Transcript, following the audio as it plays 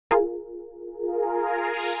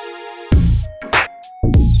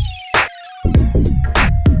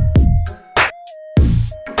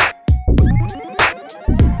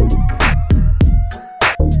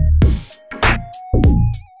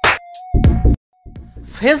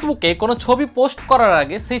ফেসবুকে কোনো ছবি পোস্ট করার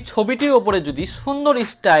আগে সেই ছবিটির ওপরে যদি সুন্দর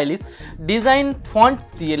স্টাইলিশ ডিজাইন ফন্ট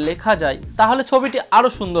দিয়ে লেখা যায় তাহলে ছবিটি আরও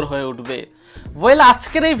সুন্দর হয়ে উঠবে। ওয়েল,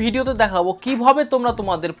 আজকের এই ভিডিওতে দেখাবো কিভাবে তোমরা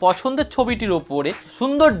তোমাদের পছন্দের ছবিটির ওপরে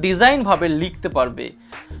সুন্দর ডিজাইন ভাবে লিখতে পারবে।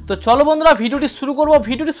 তো চলো বন্ধুরা, ভিডিওটি শুরু করবো।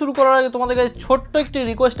 ভিডিওটি শুরু করার আগে তোমাদের কাছে ছোট্ট একটি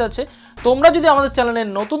রিকোয়েস্ট আছে, তোমরা যদি আমাদের চ্যানেলের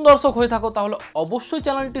নতুন দর্শক হয়ে থাকো তাহলে অবশ্যই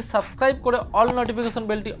চ্যানেলটি সাবস্ক্রাইব করে অল নোটিফিকেশন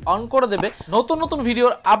বেলটি অন করে দেবে নতুন নতুন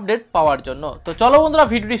ভিডিওর আপডেট পাওয়ার জন্য। তো চলো বন্ধুরা,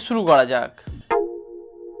 ভিডিওটি শুরু করা যাক।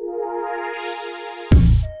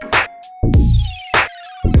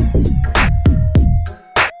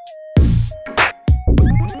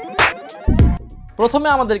 প্রথমে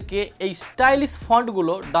আমাদেরকে এই স্টাইলিশ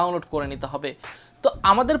ফন্টগুলো ডাউনলোড করে নিতে হবে। তো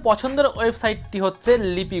আমাদের পছন্দের ওয়েবসাইটটি হচ্ছে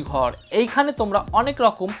লিপিঘর। এইখানে তোমরা অনেক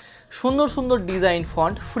রকম সুন্দর সুন্দর ডিজাইন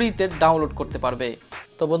ফন্ট ফ্রিতে ডাউনলোড করতে পারবে।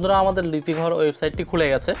 তো বন্ধুরা, আমাদের লিপিঘর ওয়েবসাইটটি খুলে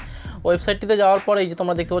গেছে। ওয়েবসাইটটিতে যাওয়ার পর এই যে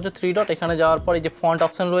তোমরা দেখতে পাচ্ছ 3 ডট, এখানে যাওয়ার পর এই যে ফন্ট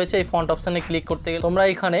অপশন রয়েছে, এই ফন্ট অপশানে ক্লিক করতে গেলে তোমরা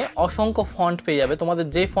এখানে অসংখ্য ফন্ট পেয়ে যাবে। তোমাদের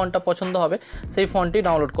যে ফন্টটা পছন্দ হবে সেই ফন্টটি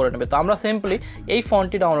ডাউনলোড করে নেবে। তো আমরা সিম্পলি এই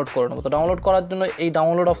ফন্টটি ডাউনলোড করে নেবো। তো ডাউনলোড করার জন্য এই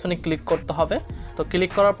ডাউনলোড অপশানে ক্লিক করতে হবে। তো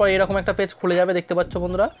ক্লিক করার পর এরকম একটা পেজ খুলে যাবে, দেখতে পাচ্ছ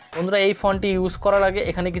বন্ধুরা। এই ফন্টটি ইউজ করার আগে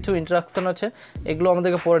এখানে কিছু ইন্টারাকশন আছে, এগুলো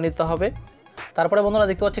আমাদেরকে পড়ে নিতে হবে। তারপরে বন্ধুরা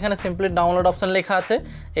দেখতে পাচ্ছি এখানে সিম্পলি ডাউনলোড অপশান লেখা আছে।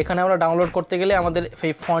 এখানে আমরা ডাউনলোড করতে গেলে আমাদের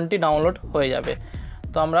এই ফন্টটি ডাউনলোড হয়ে যাবে।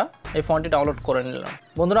 তো আমরা এই ফন্টটি ডাউনলোড করে নিলাম।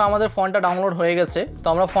 বন্ধুরা, আমাদের ফন্টটা ডাউনলোড হয়ে গেছে। তো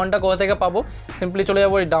আমরা ফন্টটা কোথা থেকে পাবো? সিম্পলি চলে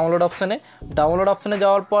যাবো এই ডাউনলোড অপশানে। ডাউনলোড অপশানে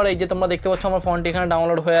যাওয়ার পর এই যে তোমরা দেখতে পাচ্ছ আমার ফন্টটি এখানে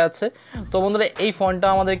ডাউনলোড হয়ে আছে। তো বন্ধুরা, এই ফন্টটা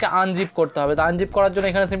আমাদেরকে আনজিপ করতে হবে। তো আনজিপ করার জন্য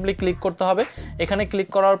এখানে সিম্পলি ক্লিক করতে হবে। এখানে ক্লিক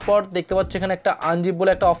করার পর দেখতে পাচ্ছ এখানে একটা আনজিপ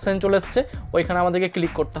বলে একটা অপশান চলে এসছে, ওইখানে আমাদেরকে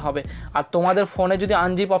ক্লিক করতে হবে। আর তোমাদের ফোনে যদি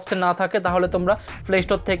আনজিপ অপশান না থাকে তাহলে তোমরা প্লে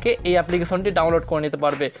স্টোর থেকে এই অ্যাপ্লিকেশনটি ডাউনলোড করে নিতে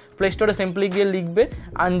পারবে। প্লে স্টোরে সিম্পলি গিয়ে লিখবে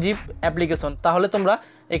আনজিপ অ্যাপ্লিকেশন, তাহলে তোমরা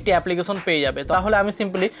একটি অ্যাপ্লিকেশন পেয়ে যাবে। তাহলে আমি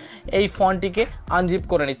সিম্পলি এই ফন্টটিকে আনজিপ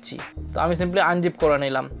করে নিচ্ছি। তো আমি সিম্পলি আনজিপ করে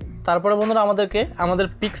নিলাম। তারপরে বন্ধুরা, আমাদের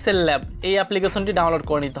PixlLab এই অ্যাপ্লিকেশনটি ডাউনলোড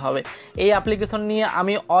করে নিতে হবে। এই অ্যাপ্লিকেশন নিয়ে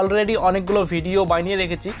আমি অলরেডি অনেকগুলো ভিডিও বানিয়ে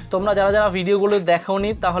রেখেছি। তোমরা যারা ভিডিওগুলো দেখোনি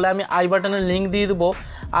তাহলে আমি আই বাটনের লিঙ্ক দিয়ে দেবো,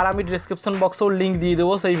 আর আমি ডিসক্রিপশন বক্সেও লিঙ্ক দিয়ে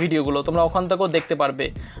দেবো সেই ভিডিওগুলো, তোমরা ওখান থেকেও দেখতে পারবে।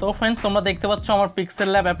 তো ফ্রেন্ডস, তোমরা দেখতে পাচ্ছ আমার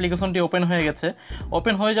PixlLab অ্যাপ্লিকেশনটি ওপেন হয়ে গেছে।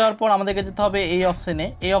 ওপেন হয়ে যাওয়ার পর আমাদেরকে যেতে হবে এই অপশানে।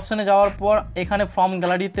 এই অপশানে যাওয়ার পর এখানে ফ্রম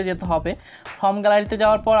গ্যালারিতে যেতে হবে। ফ্রম গ্যালারিতে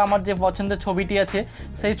যাওয়ার পর আমার যে পছন্দের ছবিটি আছে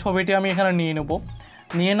সেই ছবিটি আমি এখানে নিয়ে নেব।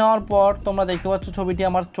 নিয়ে নেওয়ার পর তোমরা দেখতে পাচ্ছ ছবিটি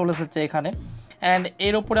আমার চলে এসেছে এখানে। অ্যান্ড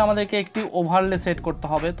এর উপরে আমাদেরকে একটি ওভারলে সেট করতে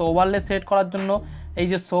হবে। তো ওভারলে সেট করার জন্য এই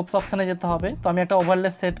যে সোপস অপশানে যেতে হবে। তো আমি একটা ওভারলে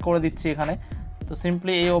সেট করে দিচ্ছি এখানে। তো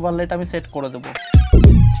সিম্পলি এই ওভারলেটা আমি সেট করে দেবো।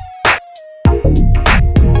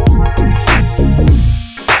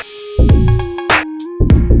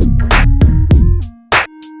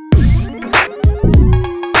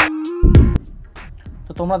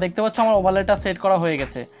 তো তোমরা দেখতে পাচ্ছ আমার ওভারলেটা সেট করা হয়ে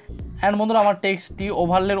গেছে। অ্যান্ড বন্ধুরা, আমার টেক্সটটি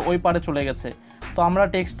ওভারলের ওই পারে চলে গেছে। তো আমরা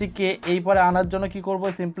টেক্সটটিকে এই পারে আনার জন্য কি করব?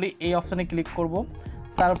 সিম্পলি এই অপশানে ক্লিক করব।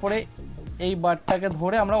 তারপরে এই বারটাকে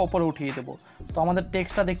ধরে আমরা ওপরে উঠিয়ে দেব। তো আমাদের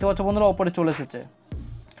টেক্সটটা দেখতে পাচ্ছ বন্ধুরা ওপরে চলে এসেছে।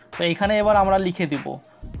 তো এইখানে এবার আমরা লিখে দিব।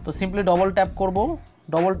 তো সিম্পলি ডবল ট্যাপ করব।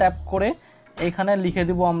 ডবল ট্যাপ করে এইখানে লিখে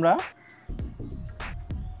দিব আমরা।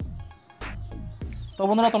 তো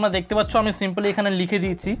বন্ধুরা, তোমরা দেখতে পাচ্ছ আমি সিম্পলি এখানে লিখে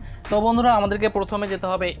দিয়েছি। তো বন্ধুরা, আমাদেরকে প্রথমে যেতে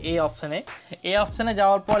হবে এই অপশানে। এই অপশানে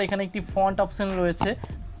যাওয়ার পর এখানে একটি ফন্ট অপশান রয়েছে।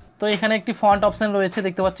 তো এখানে একটি ফন্ট অপশান রয়েছে,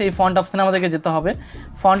 দেখতে পাচ্ছ এই ফন্ট অপশানে আমাদেরকে যেতে হবে।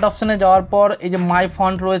 ফন্ট অপশানে যাওয়ার পর এই যে মাই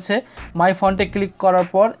ফন্ট রয়েছে, মাই ফন্টে ক্লিক করার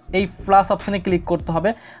পর এই প্লাস অপশানে ক্লিক করতে হবে।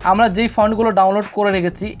 আমরা যেই ফন্টগুলো ডাউনলোড করে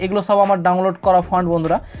রেখেছি এগুলো সব আমার ডাউনলোড করা ফন্ট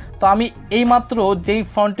বন্ধুরা। তো আমি এইমাত্র যেই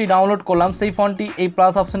ফন্টটি ডাউনলোড করলাম সেই ফন্টটি এই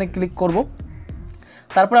প্লাস অপশানে ক্লিক করব।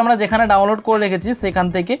 তারপরে আমরা যেখানে ডাউনলোড করে রেখেছি সেখান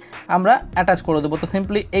থেকে আমরা অ্যাটাচ করে দেবো। তো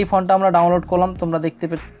সিম্পলি এই ফন্টটা আমরা ডাউনলোড করলাম, তোমরা দেখতে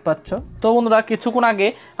পাচ্ছ। তো বন্ধুরা, কিছুক্ষণ আগে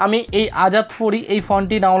আমি এই আজাদপুরি এই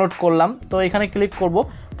ফন্টটি ডাউনলোড করলাম। তো এখানে ক্লিক করব।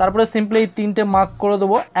 তারপরে সিম্পলি এই 3টে মার্ক করে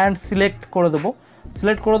দেবো অ্যান্ড সিলেক্ট করে দেবো।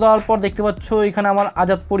 সিলেক্ট করে দেওয়ার পর দেখতে পাচ্ছ এখানে আমার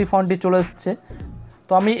আজাদপুরি ফন্টটি চলে এসছে।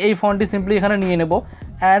 তো আমি এই ফন্টটি সিম্পলি এখানে নিয়ে নেব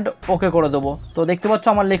অ্যান্ড ওকে করে দেবো। তো দেখতে পাচ্ছ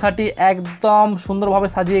আমার লেখাটি একদম সুন্দরভাবে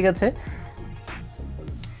সাজিয়ে গেছে।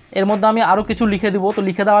 এর মধ্যে আমি আরও কিছু লিখে দিব। তো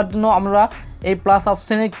লিখে দেওয়ার জন্য আমরা এই প্লাস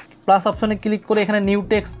অপশানে ক্লিক করে এখানে নিউ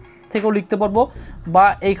টেক্সট থেকেও লিখতে পারবো, বা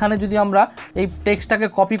এইখানে যদি আমরা এই টেক্সটটাকে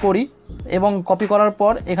কপি করি এবং কপি করার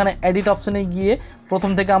পর এখানে এডিট অপশানে গিয়ে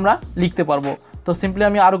প্রথম থেকে আমরা লিখতে পারবো। তো সিম্পলি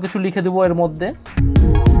আমি আরও কিছু লিখে দেবো এর মধ্যে।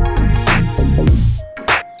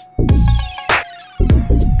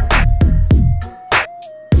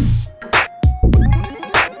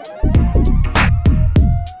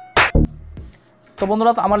 তো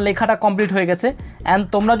বন্ধুরা আমার লেখাটা কমপ্লিট হয়ে গেছে। অ্যান্ড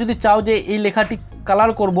তোমরা যদি চাও যে এই লেখাটি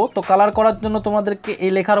কালার করব, তো কালার করার জন্য তোমাদেরকে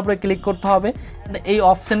এই লেখার উপরে ক্লিক করতে হবে। এই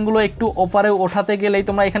অপশানগুলো একটু ওপারে ওঠাতে গেলেই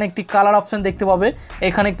তোমরা এখানে একটি কালার অপশান দেখতে পাবে,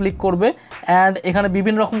 এখানে ক্লিক করবে। অ্যান্ড এখানে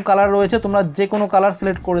বিভিন্ন রকম কালার রয়েছে, তোমরা যে কোনো কালার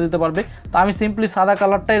সিলেক্ট করে দিতে পারবে। তো আমি সিম্পলি সাদা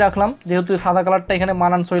কালারটাই রাখলাম, যেহেতু সাদা কালারটা এখানে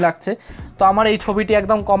মানানসই লাগছে। তো আমার এই ছবিটি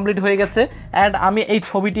একদম কমপ্লিট হয়ে গেছে। অ্যান্ড আমি এই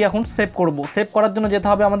ছবিটি এখন সেভ করব। সেভ করার জন্য যেতে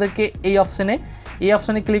হবে আমাদেরকে এই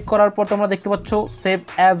অপশানে ক্লিক করার পর তোমরা দেখতে পাচ্ছ সেভ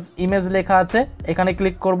অ্যাজ ইমেজ লেখা আছে, এখানে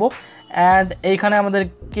ক্লিক করব। অ্যান্ড এইখানে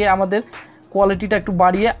আমাদের কোয়ালিটিটা একটু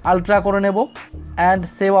বাড়িয়ে আলট্রা করে নেব অ্যান্ড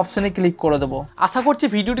সেভ অপশানে ক্লিক করে দেবো। আশা করছি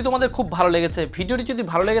ভিডিওটি তোমাদের খুব ভালো লেগেছে। ভিডিওটি যদি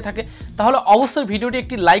ভালো লেগে থাকে তাহলে অবশ্যই ভিডিওটি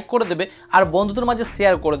একটি লাইক করে দেবে আর বন্ধুদের মাঝে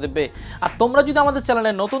শেয়ার করে দেবে। আর তোমরা যদি আমাদের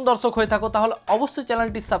চ্যানেলে নতুন দর্শক হয়ে থাকো তাহলে অবশ্যই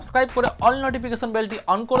চ্যানেলটি সাবস্ক্রাইব করে অল নোটিফিকেশন বেলটি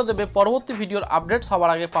অন করে দেবে পরবর্তী ভিডিওর আপডেট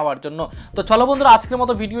সবার আগে পাওয়ার জন্য। তো চলো বন্ধুরা, আজকের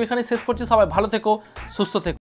মতো ভিডিও এখানে শেষ করছি। সবাই ভালো থেকো, সুস্থ থেকো।